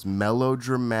the most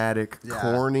melodramatic,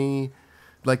 corny.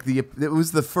 Like it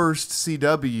was the first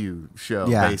CW show,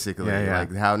 basically.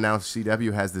 Like how now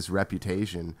CW has this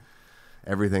reputation.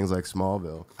 Everything's like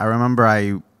Smallville. I remember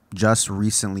I just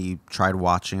recently tried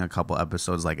watching a couple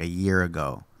episodes like a year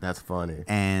ago. That's funny.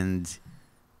 And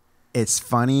it's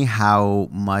funny how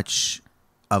much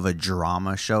of a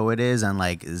drama show it is, and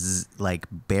like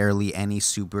barely any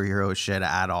superhero shit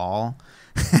at all.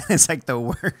 It's like the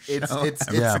worst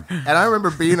show. And I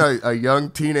remember being a young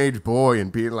teenage boy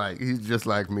and being like, he's just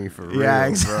like me for real,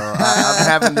 exactly. bro. I'm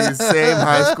having these same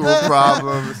high school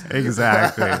problems.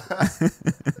 Exactly.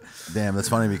 Damn, that's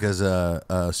funny because a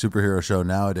superhero show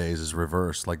nowadays is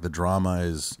reversed. Like the drama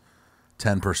is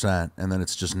 10%, and then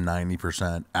it's just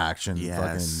 90% action,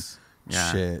 fucking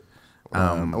shit.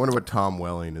 I wonder what Tom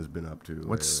Welling has been up to.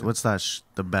 What's that?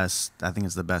 The best? I think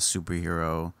it's the best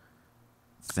superhero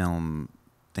film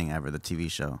thing ever. The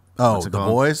TV show. Oh, The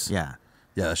Boys. Yeah,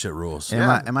 that shit rules. In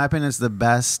my opinion, it's the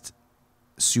best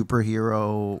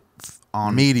superhero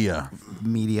on media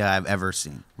I've ever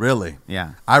seen. Really?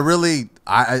 Yeah.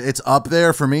 It's up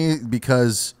there for me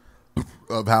because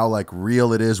of how like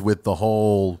real it is with the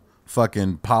whole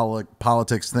fucking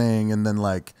politics thing, and then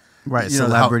like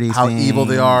celebrity how thing. evil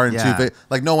they are, and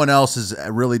like no one else is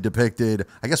really depicted.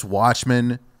 I guess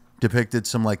Watchmen depicted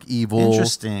some like evil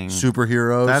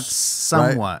superheroes. That's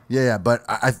somewhat. Right? Yeah, but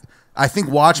I think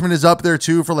Watchmen is up there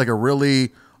too for like a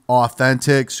really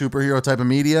authentic superhero type of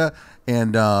media,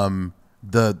 and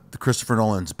the Christopher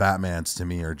Nolan's Batmans to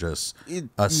me are just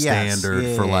a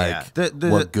standard for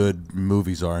what good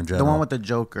movies are in general. The one with the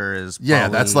Joker is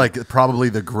that's like probably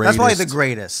the greatest. That's probably the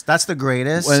greatest. That's the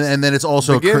greatest. And then it's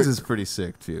also Begins is pretty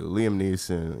sick too. Liam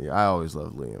Neeson. I always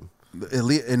loved Liam.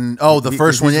 And the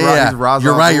first one, You're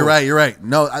right.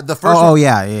 No, the first one. Oh,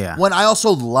 yeah. When I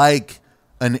also like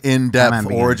an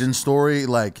in-depth origin story,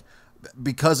 like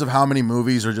because of how many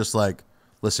movies are just like,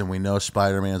 listen, we know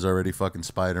Spider-Man's already fucking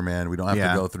Spider-Man. We don't have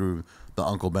to go through the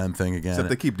Uncle Ben thing again. Except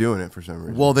they keep doing it for some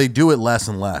reason. Well, they do it less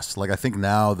and less. Like I think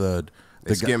now they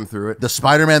skim through it. The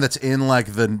Spider-Man that's in like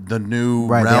the new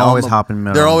realm, they always hop in the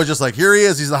middle. They're always just like, here he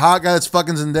is. He's the hot guy that's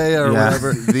fucking Zendaya or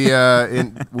whatever.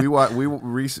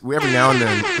 We every now and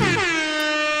then.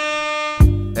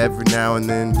 Every now and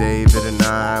then, David and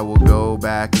I will go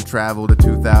back and travel to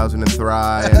 2003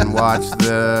 and watch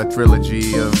the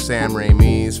trilogy of Sam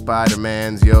Raimi's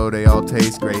Spider-Mans. Yo, they all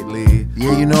taste greatly.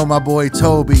 Yeah, you know my boy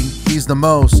Toby. He's the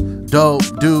most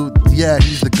dope dude. Yeah,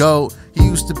 he's the GOAT. He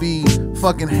used to be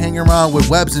fucking hanging around with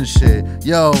webs and shit.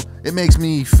 Yo, it makes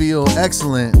me feel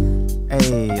excellent.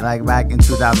 Hey, like back in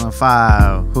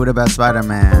 2005, who the best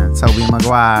Spider-Man? Tobey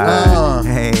Maguire.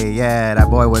 Hey, yeah, that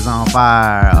boy was on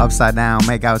fire. Upside down,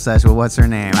 make out sex with what's her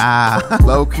name?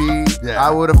 Low key,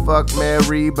 I would have fucked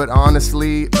Mary, but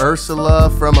honestly, Ursula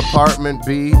from Apartment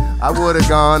B. I would have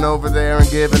gone over there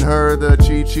and given her the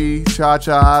chi-chi,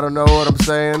 cha-cha, I don't know what I'm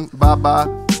saying.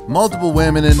 Bye-bye. Multiple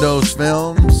women in those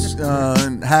films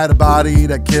had a body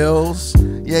that kills.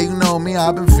 Yeah, you know me,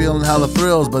 I've been feeling hella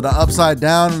thrills, but the upside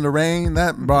down in the rain,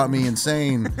 that brought me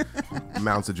insane.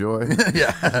 Amounts of joy.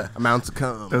 Yeah. Amounts of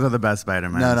cum. Those are the best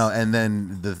Spider-Man. No, and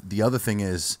then the other thing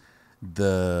is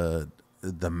the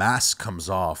mask comes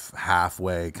off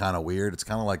halfway, kind of weird. It's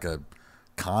kind of like a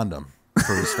condom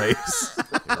for his face.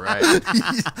 Right.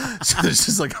 So there's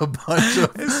just like a bunch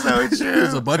of It's so true.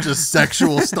 there's a bunch of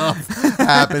sexual stuff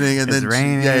happening, and It's then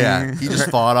raining. yeah, he just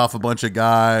fought off a bunch of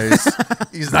guys.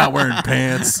 He's not wearing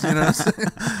pants, you know what I'm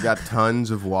saying? Got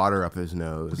tons of water up his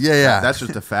nose. Yeah. That's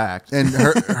just a fact. And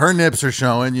her nips are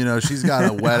showing. You know, she's got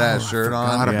a wet ass shirt on.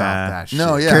 Forgot about Yeah. that shit.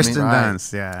 No, yeah, Kirsten I mean,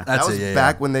 Dunst, yeah. That That's was it. Yeah,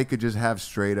 back yeah. when they could just have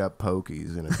straight up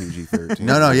pokies in a PG-13.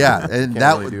 No, yeah, and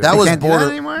Can't really do that it. was Can't do that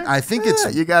border. anymore? I think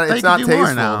it's You got They it's can not do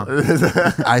more now.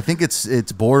 tasteful. I think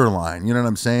it's borderline. You know what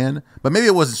I'm saying? But maybe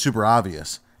it wasn't super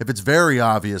obvious. If it's very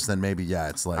obvious, then maybe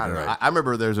it's like I don't all know. right. I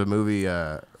remember there's a movie,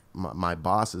 my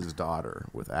Boss's Daughter,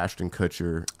 with Ashton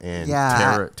Kutcher and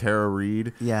Yeah. Tara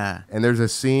Reid. Yeah. And there's a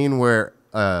scene where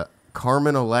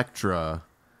Carmen Electra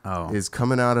Oh. is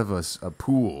coming out of a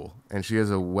pool, and she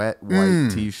has a wet white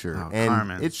T-shirt, Oh, and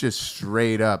Carmen. it's just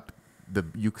straight up.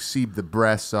 You see the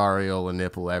breasts, areola,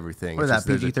 nipple, everything. What is It's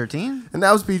that, just- there's a- PG-13? And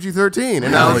that was PG-13,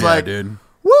 and I Hell was yeah, like, dude.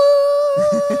 what?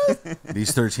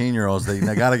 These 13-year-olds, they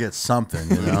got to get something,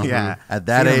 you know. Yeah. At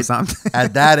that Feed 'em age, something.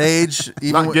 at that age,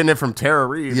 even Not getting it from Tara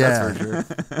Reid, Yeah. that's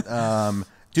for sure.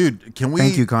 dude, can we?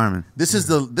 Thank you, Carmen. This is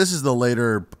the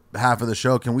later half of the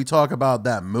show. Can we talk about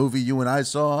that movie you and I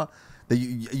saw? That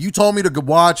you told me to go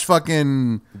watch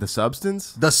fucking The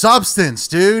Substance? The Substance,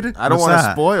 dude. I don't What's want to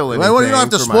that? spoil anything. Well, you don't have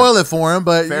to for spoil it for him,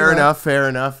 but Fair enough, fair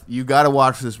enough. You got to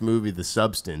watch this movie, The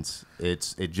Substance.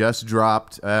 It just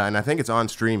dropped, and I think it's on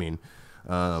streaming.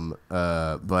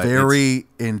 But Very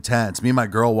intense. Me and my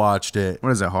girl watched it.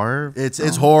 What is it, horror? It's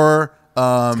horror.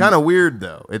 it's kind of weird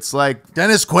though. It's like,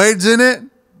 Dennis Quaid's in it.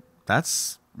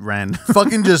 That's random.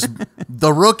 Fucking just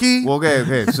the rookie. well,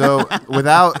 okay. So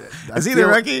without, Is he the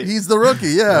rookie? He's the rookie.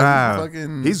 Yeah. Wow.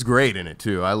 Fucking. He's great in it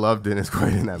too. I love Dennis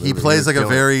Quaid in that movie. He plays like a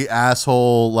killing it. very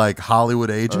asshole like Hollywood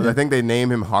agent. I think they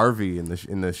name him Harvey in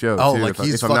the show. Oh, too, like if,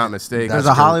 he's if I'm not fucking- mistaken. There's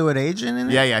that's a good. Hollywood agent in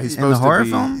it? Yeah, he's in the supposed to horror be-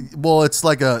 film? Well, it's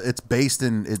like it's based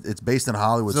in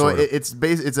Hollywood. So sort of.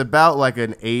 it's about like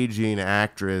an aging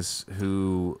actress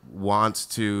who wants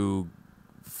to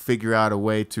figure out a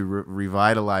way to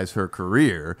revitalize her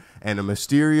career, and a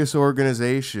mysterious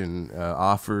organization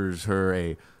offers her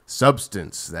a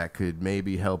substance that could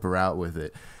maybe help her out with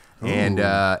it. And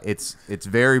it's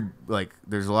very like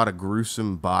there's a lot of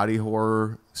gruesome body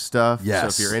horror stuff.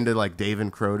 Yes. So if you're into like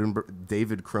David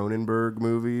Cronenberg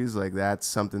movies, like that's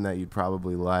something that you'd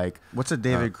probably like. What's a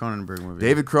David Cronenberg movie?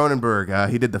 David Cronenberg,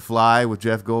 he did The Fly with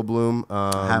Jeff Goldblum.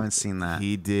 I haven't seen that.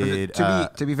 He did.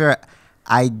 To be fair,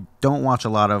 I don't watch a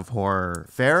lot of horror.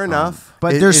 Fair enough.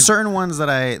 But It- there's it- certain ones that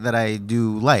I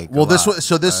do like. Well, a this lot. was,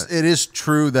 so this it is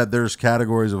true that there's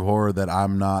categories of horror that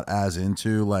I'm not as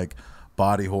into. Like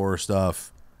body horror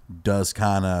stuff does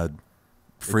kind of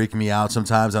freak me out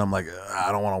sometimes, and I'm like,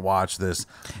 I don't want to watch this.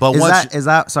 But Is once is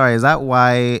that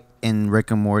why in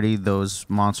Rick and Morty those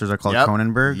monsters are called Yep.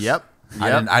 Cronenbergs? Yep.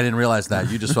 I didn't realize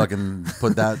that. You just fucking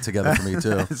put that together for me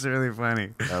too. It's really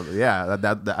funny. Yeah,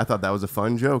 that I thought that was a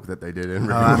fun joke that they did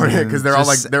in I mean, because they're all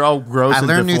like just- they're all gross. I and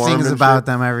learn new deformed things and about shit.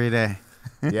 them every day.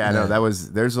 Yeah, no, there's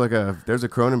a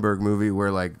Cronenberg movie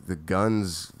where like the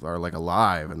guns are like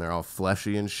alive and they're all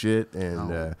fleshy and shit,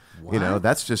 and you know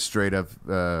that's just straight up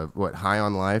High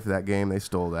on Life, that game, they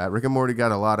stole that. Rick and Morty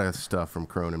got a lot of stuff from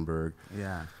Cronenberg,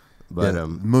 Yeah. but Yeah,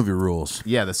 movie rules.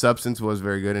 yeah, The Substance was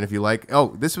very good. And if you like,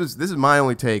 this is my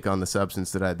only take on The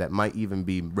Substance that might even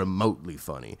be remotely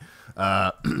funny.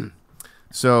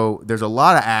 So there's a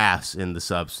lot of ass in The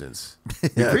Substance.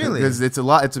 Really? Because it's a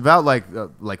lot. It's about like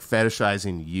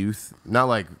fetishizing youth, not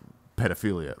like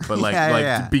pedophilia, but like Yeah, like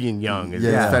yeah. being young. It's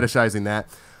Yeah. fetishizing that.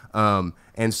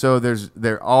 And so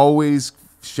they're always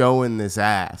showing this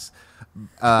ass,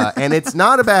 and it's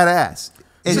not a bad ass.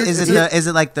 Is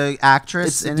it like the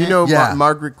actress? Do in you it? know Yeah.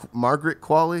 Margaret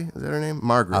Qualley? Is that her name?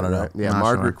 Margaret. I don't know. Right? Yeah, Not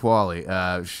Margaret Qualley.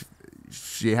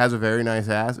 She has a very nice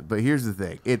ass, but here's the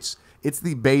thing: it's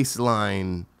the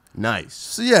baseline nice.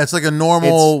 So yeah, it's like a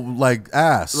normal like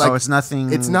ass. So it's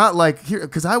nothing. It's not like here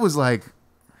because I was like,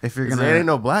 if you're there gonna. ain't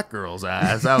no black girl's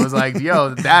ass. I was like, yo,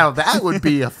 that would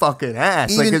be a fucking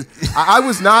ass. Like, Even- 'cause I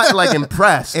was not like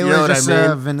impressed. It You was know what just I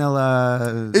mean? a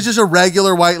vanilla. It's just a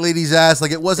regular white lady's ass.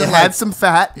 Like it It wasn't had like some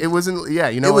fat. It wasn't. Yeah,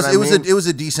 you know it was. what I It was mean? it was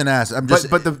a decent ass. I'm just.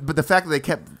 but the fact that they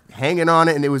kept hanging on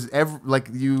it and it was like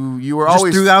you were just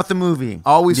always throughout the movie.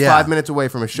 always Yeah. 5 minutes away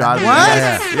from a shot. of it.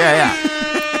 What? Yeah.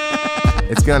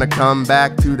 It's gonna come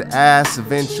back to the ass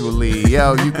eventually.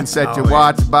 Yo, you can set your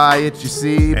watch by it, you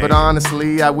see. But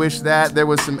honestly, I wish that there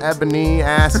was some ebony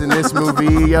ass in this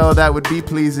movie. Yo, that would be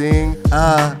pleasing.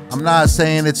 I'm not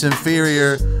saying it's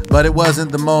inferior, but it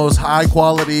wasn't the most high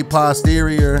quality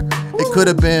posterior. It could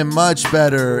have been much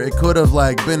better. It could have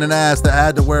like been an ass that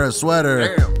had to wear a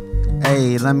sweater. Damn.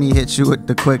 Hey, let me hit you with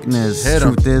the quickness. Hit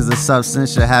 'em. Truth is, the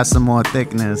substance should have some more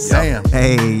thickness. Damn.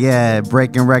 Hey, yeah,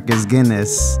 breaking records,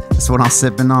 Guinness. That's what I'm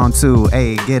sipping on too.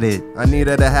 Hey, get it. I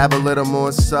needed to have a little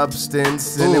more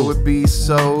substance, and it Ooh. would be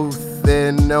so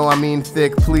thin. No, I mean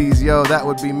thick, please. Yo, that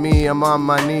would be me. I'm on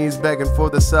my knees begging for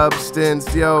the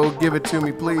substance. Yo, give it to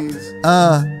me, please.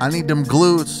 I need them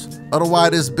glutes.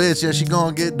 Otherwise, this bitch, yeah, she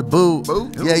gonna get the boot.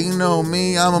 Yeah, you know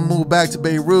me. I'ma move back to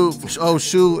Beirut. Oh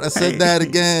shoot, I said that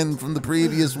again from the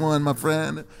previous one, my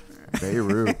friend.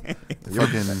 Beirut.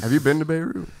 Fucking- Have you been to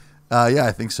Beirut? Yeah,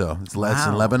 I think so. It's in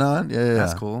Wow. Lebanon. Yeah,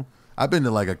 That's cool. I've been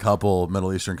to like a couple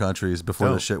Middle Eastern countries before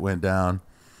Dope. the shit went down.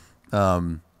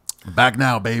 Back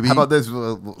now, baby. How about this?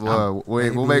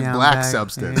 We'll make I'm black back.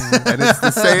 substance, and it's the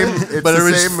same. It's But the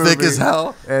it was same thick movie. as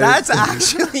hell, And That's it's-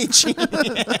 actually genius.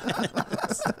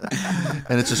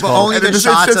 and it's just But called. only and the it's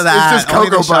shots just- of that. it's just Only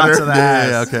the cocoa shots butter. of that.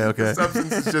 Yeah, okay.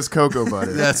 substance is just cocoa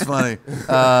butter. That's funny.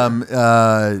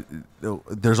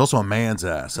 There's also a man's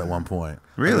ass at one point.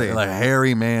 Really? Like a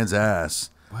hairy man's ass.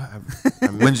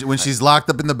 When she's locked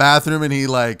up in the bathroom and he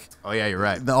like, Oh yeah, you're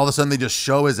right. all of a sudden they just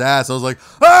show his ass. I was like,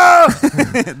 ah,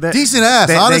 decent ass.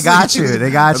 They honestly. got you.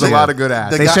 They got There's you. a lot of good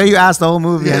ass. They guy- show you ass the whole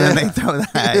movie and then they throw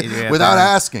that yeah, without that-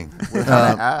 asking.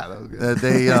 That was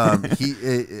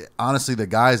good. Honestly, the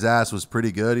guy's ass was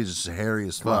pretty good. He's just hairy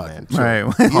as Come on, fuck.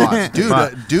 man.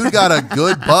 Right. Dude got a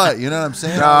good butt. You know what I'm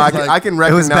saying? No, I I was can, like, I can It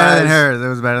recognize. was better than hers. It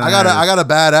was better than I hers. got a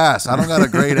bad ass. I don't got a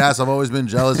great ass. I've always been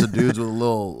jealous of dudes with a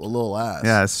little ass.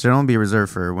 Yeah, it should only be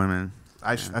reserved for women.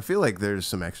 I feel like there's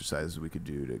some exercises we could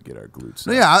do to get our glutes.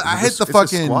 No, up. yeah, I hit It's the the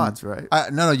fucking squats, right?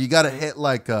 No, you got to hit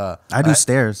like I do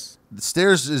stairs.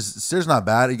 stairs not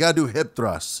bad. You got to do hip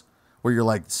thrusts where you're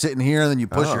like sitting here and then you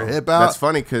push your hip out. That's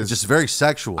funny because It's just very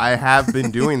sexual. I have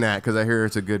been doing that because I hear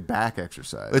it's a good back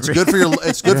exercise. It's good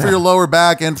for your lower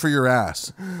back and for your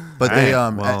ass. But they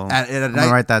Well, at a I'm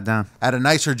gonna write that down. at a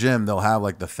nicer gym they'll have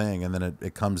like the thing and then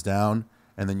it comes down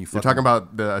and then you You're talking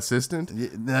about the assistant?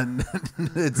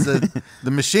 it's the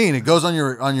machine. It goes on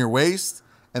your waist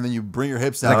and then you bring your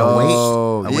hips down. like a weight?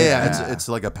 Oh, Yeah, it's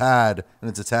like a pad and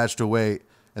it's attached to a weight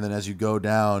and then as you go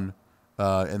down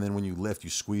and then when you lift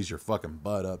you squeeze your fucking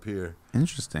butt up here.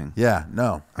 Interesting. Yeah,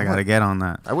 no. I gotta get on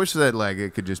that. I wish that like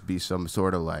it could just be some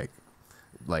sort of like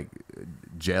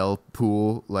gel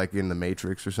pool like in the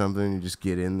Matrix or something. You just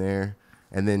get in there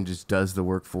and then just does the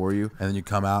work for you. And then you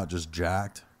come out just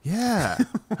jacked. Yeah.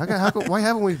 Why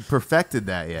haven't we perfected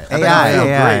that yet?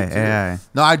 AI.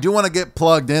 No, I do want to get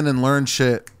plugged in and learn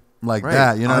shit like Right.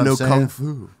 that. You know I what know I'm saying? kung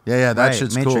fu. Yeah, that Right,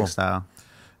 shit's Matrix cool. style.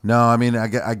 No, I mean,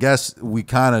 I guess we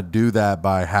kind of do that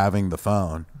by having the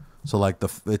phone. So like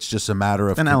it's just a matter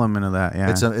of An element of that, yeah.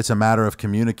 It's a matter of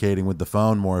communicating with the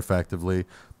phone more effectively.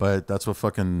 But that's what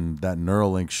fucking that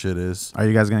Neuralink shit is. Are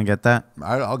you guys gonna get that?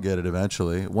 I'll get it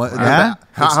eventually. Yeah?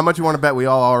 How much you want to bet we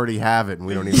all already have it and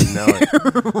we don't even know it?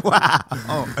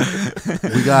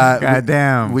 We got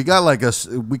Goddamn. We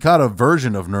got a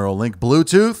version of Neuralink,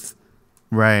 Bluetooth.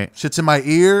 Right. Shit's in my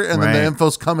ear, and then the Right.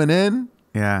 info's coming in.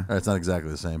 Yeah. Or it's not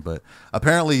exactly the same, but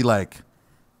apparently, like,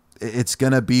 it's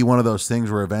gonna be one of those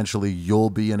things where eventually you'll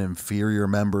be an inferior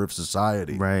member of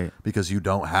society, Right. Because you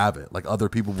don't have it. Like other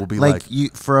people will be Like like, you,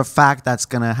 for a fact, that's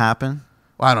gonna happen.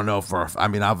 well, I don't know. I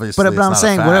mean, obviously, But it's I'm not a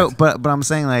saying, fact. but I'm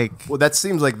saying, like, Well, that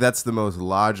seems like that's the most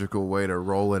logical way to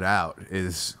roll it out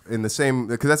is in the same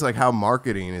because that's like how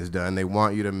marketing is done. They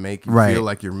want you to make you Right. feel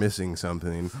like you're missing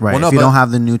something. right? Well, no, if you but- don't have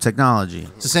the new technology,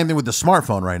 It's the same thing with the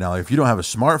smartphone right now. Like, if you don't have a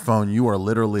smartphone, you are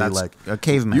literally that's like, a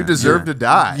caveman. You deserve to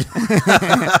die.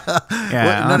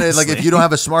 Yeah. like if honestly. you don't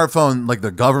have a smartphone, like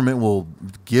the government will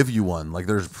give you one. Like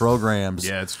there's programs,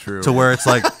 Yeah, it's true. to where it's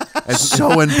like it's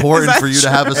so important for you to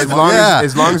have a As smartphone. long Yeah.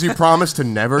 as long as you promise to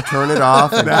never turn it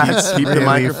off and keep the really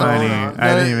microphone funny. on.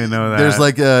 I didn't even know that. There's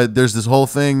like there's this whole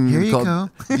thing Here you called go.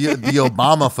 the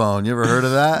Obama phone. You ever heard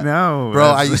of that? No, bro.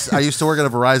 that's- I used to work at a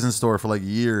Verizon store for like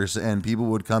years, and people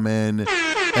would come in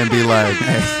and be like,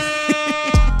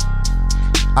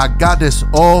 "I got this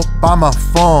Obama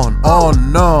phone. Oh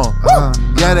no,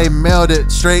 yeah, they mailed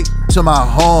it straight to my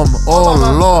home. Oh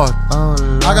Lord,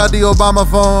 I got the Obama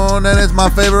phone, and it's my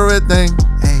favorite thing.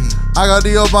 Hey. I got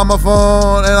the Obama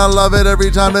phone, and I love it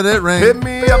every time that it rings." Hit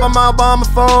me up on my Obama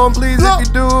phone, please. Look. If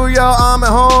you do, yo, I'm at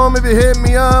home. If you hit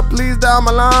me up, please dial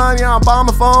my line. Yeah,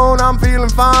 Obama phone, I'm feeling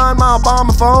fine. My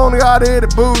Obama phone, got it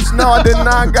at Boost. No, I did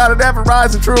not got it at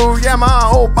Verizon True. Yeah, my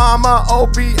Obama,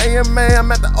 OBAMA.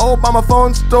 I'm at the Obama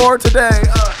phone store today.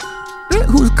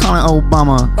 Who's calling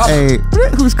Obama? Hey,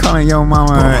 who's calling your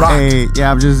mama? Hey,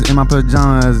 yeah, I'm just in my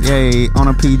pajamas. Yay, on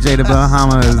a PJ to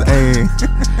Bahamas. Hey,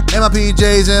 In my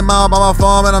PJs in my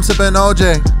phone and I'm sipping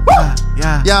OJ.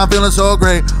 Yeah, I'm feeling so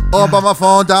great. All by my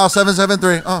phone, dial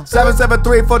 773.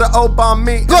 773 for the O-bomb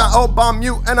me, and I O-bomb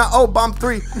you, and I O-bomb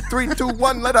 3. 3, 2,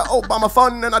 1, let it O-bomb a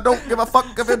fun, and I don't give a fuck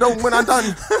if it don't when I'm done.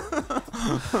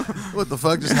 What the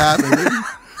fuck just happened, dude?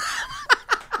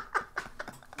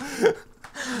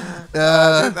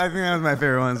 I think that was my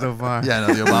favorite one so far. Yeah,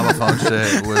 no, the Obama phone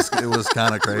shit was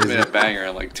kind of Made crazy. a banger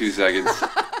in like 2 seconds.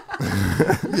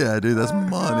 Yeah, dude, that's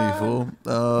money, fool.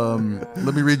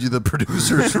 Let me read you the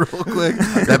producers real quick.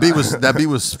 That beat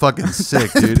was fucking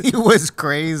sick, dude. It was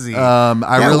crazy. Where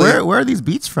are these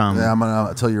beats from? Yeah, I'm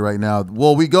gonna tell you right now.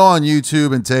 Well, we go on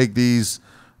YouTube and take these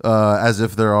as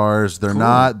if they're ours. They're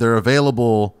not. They're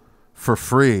available for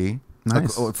free,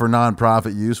 Nice. for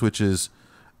nonprofit use, which is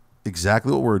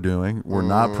exactly what we're doing. We're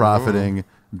not profiting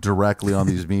directly on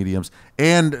these mediums,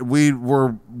 and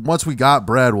once we got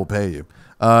bread, we'll pay you.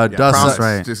 Promise,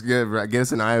 right. Just get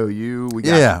us an IOU. We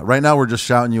got Yeah, right now we're just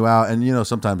shouting you out, and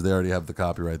sometimes they already have the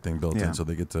copyright thing built Yeah. in, so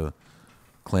they get to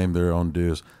claim their own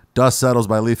dues. Dust Settles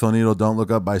by Lethal Needle, Don't Look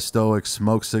Up by Stoic,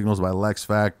 Smoke Signals by Lex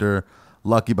Factor,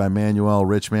 Lucky by Manuel,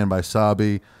 Rich Man by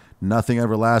Sabi, Nothing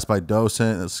Ever Lasts by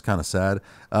Docent, that's kind of sad,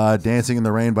 Dancing in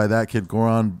the Rain by That Kid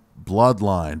Goron,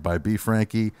 Bloodline by B.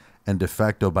 Frankie, and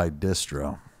Defecto by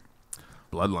Distro.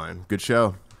 Bloodline. Good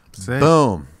show. Sick.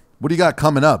 Boom. What do you got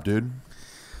coming up, dude?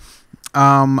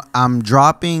 I'm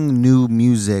dropping new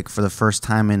music for the first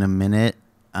time in a minute.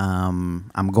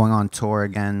 I'm going on tour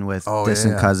again with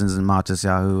Distant Cousins and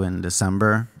Matisyahu in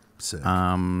December. Sick.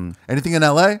 Anything in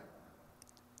LA?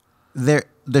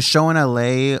 The show in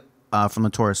LA from the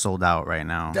tour is sold out right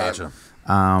now. Gotcha.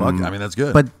 I mean, that's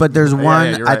good. But there's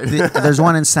one you're right. there's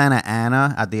one in Santa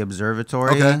Ana at the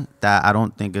observatory that I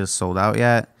don't think is sold out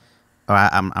yet. Or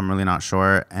I'm really not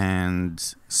sure. And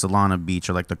Solana Beach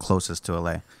are like the closest to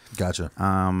LA. Gotcha.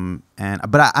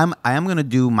 But I am gonna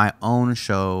do my own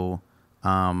show,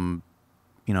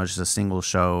 just a single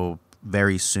show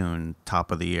very soon,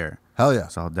 top of the year. Hell yeah.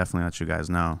 So I'll definitely let you guys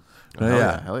know.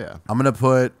 Hell yeah. I'm gonna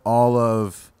put all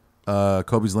of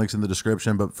Kobe's links in the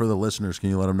description, but for the listeners, can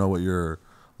you let them know what your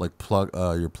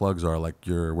plugs are, like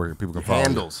where people can follow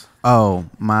Handles. Oh,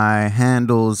 my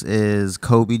handles is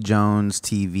Cobe Jones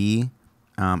TV.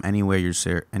 Anywhere you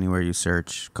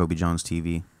search Cobe Jones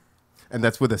TV. And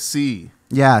that's with a C.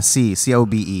 Yeah,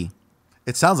 Cobe. you?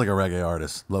 It sounds like a reggae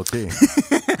artist, low key.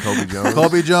 Kobe Jones.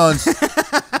 Kobe Jones.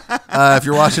 If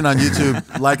you're watching on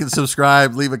YouTube, like and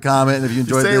subscribe, leave a comment, and if you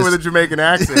enjoyed Say it this, with a Jamaican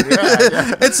accent.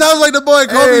 Yeah. it sounds like the boy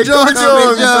Kobe Hey, Jones. Kobe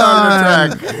Jones is on the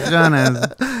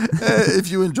track. If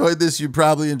you enjoyed this, you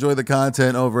probably enjoy the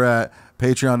content over at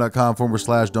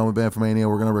patreon.com/bamfomania.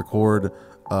 We're gonna record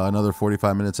another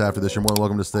 45 minutes after this. You're more than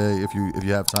welcome to stay if you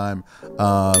have time.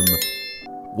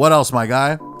 What else, my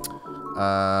guy?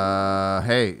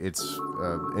 Hey, it's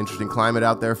interesting climate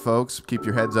out there, folks. Keep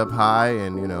your heads up high,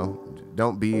 and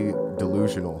don't be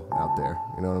delusional out there.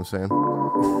 You know what I'm saying?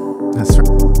 That's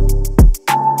right.